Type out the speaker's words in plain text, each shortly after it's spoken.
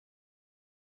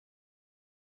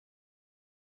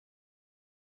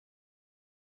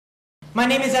My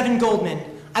name is Evan Goldman.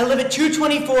 I live at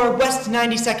 224 West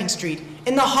 92nd Street,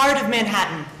 in the heart of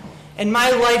Manhattan. And my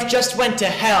life just went to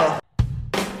hell.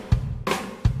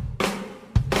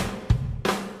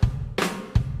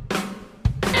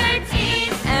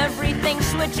 13. Everything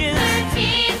switches.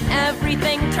 13.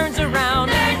 Everything turns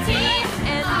around. 13.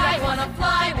 And I wanna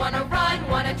fly, wanna run,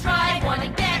 wanna drive, wanna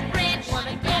get rich,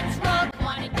 wanna get drunk,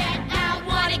 wanna get out,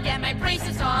 wanna get my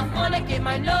braces off, wanna get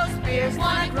my nose pierced,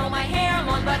 wanna grow my hair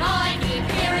long, but all I keep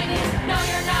hearing is